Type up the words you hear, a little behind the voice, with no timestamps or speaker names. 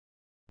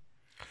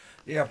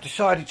Yeah, I've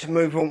decided to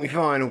move all my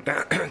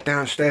vinyl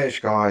downstairs,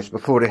 guys,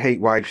 before the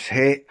heat waves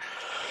hit,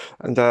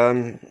 and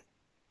then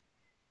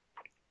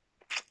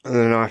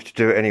I have to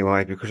do it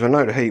anyway because I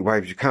know the heat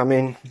waves are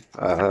coming.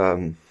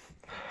 So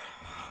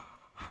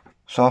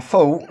I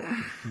thought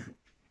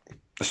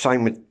the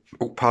same with,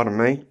 oh, pardon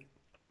me,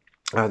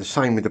 the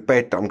same with the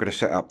bed that I'm going to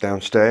set up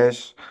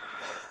downstairs.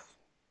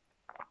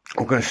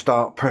 I'm going to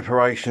start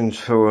preparations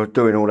for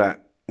doing all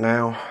that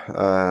now.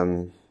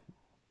 I'm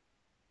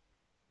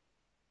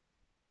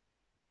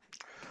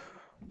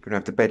going to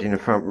have the bed in the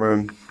front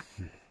room,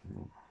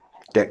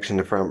 decks in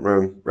the front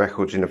room,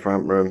 records in the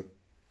front room.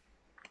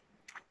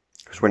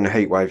 Because when the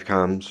heat wave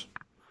comes,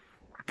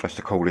 that's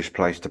the coolest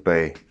place to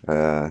be.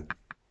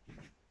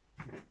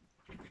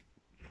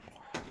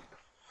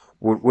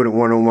 Wouldn't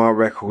want all my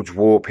records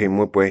warping,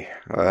 would we?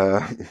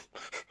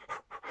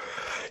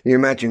 You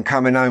imagine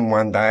coming home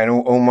one day and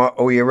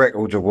all your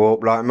records are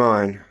warped like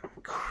mine.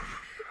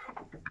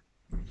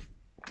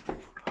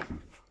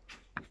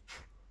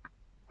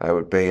 That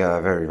would be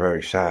very,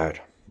 very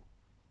sad.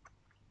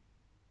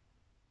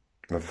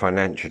 And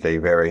financially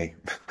very,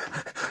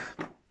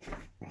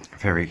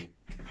 very,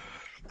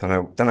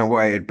 don't know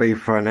what it'd be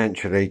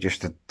financially,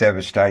 just a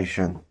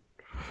devastation.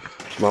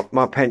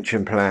 My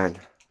pension plan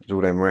is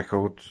all them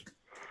records.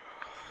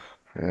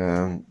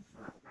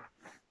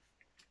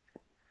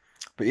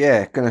 But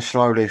yeah, going to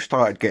slowly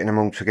start getting them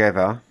all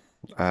together.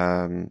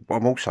 What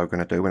I'm also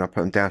going to do when I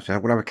put them downstairs,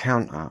 I'm going to have a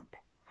count up,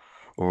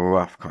 or a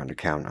rough kind of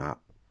count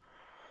up.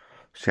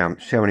 See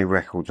how many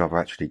records I've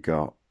actually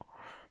got.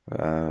 But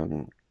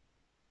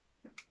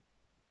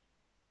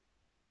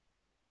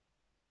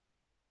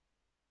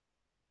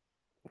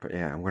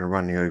yeah, I'm going to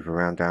run the Hoover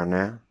around down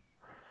there,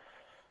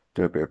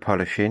 do a bit of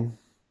polishing.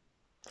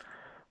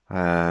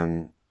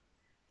 I'm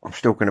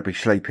still going to be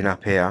sleeping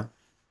up here.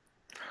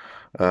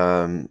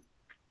 I'm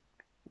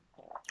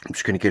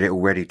just going to get it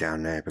all ready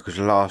down there because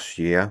last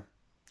year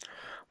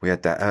we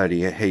had that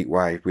early heat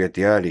wave. We had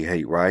the early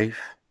heat wave,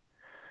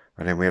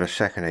 and then we had a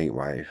second heat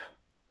wave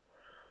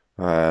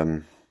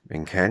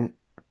in Kent.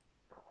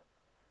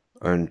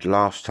 And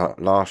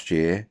last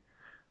year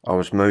I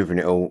was moving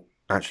it all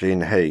actually in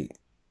the heat,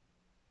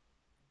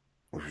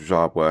 which was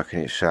hard work in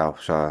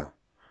itself. So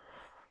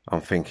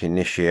I'm thinking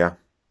this year,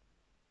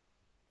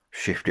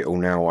 shift it all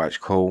now while it's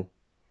cool.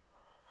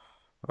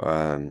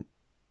 I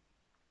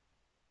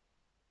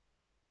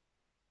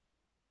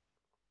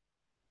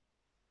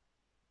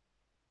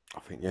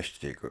think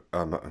last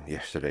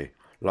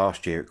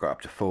year it got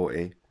up to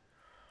 40,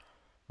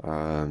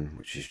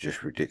 which is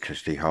just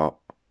ridiculously hot.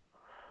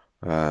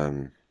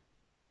 But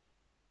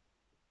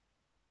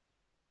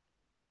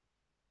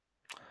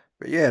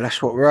yeah,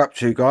 that's what we're up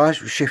to,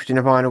 guys. We're shifting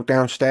the vinyl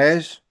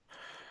downstairs,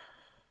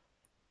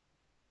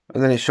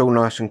 and then it's all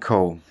nice and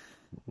cool.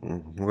 We're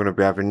going to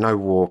be having no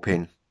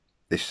warping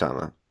this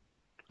summer.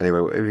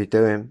 Anyway, whatever you're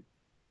doing,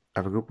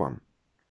 have a good one.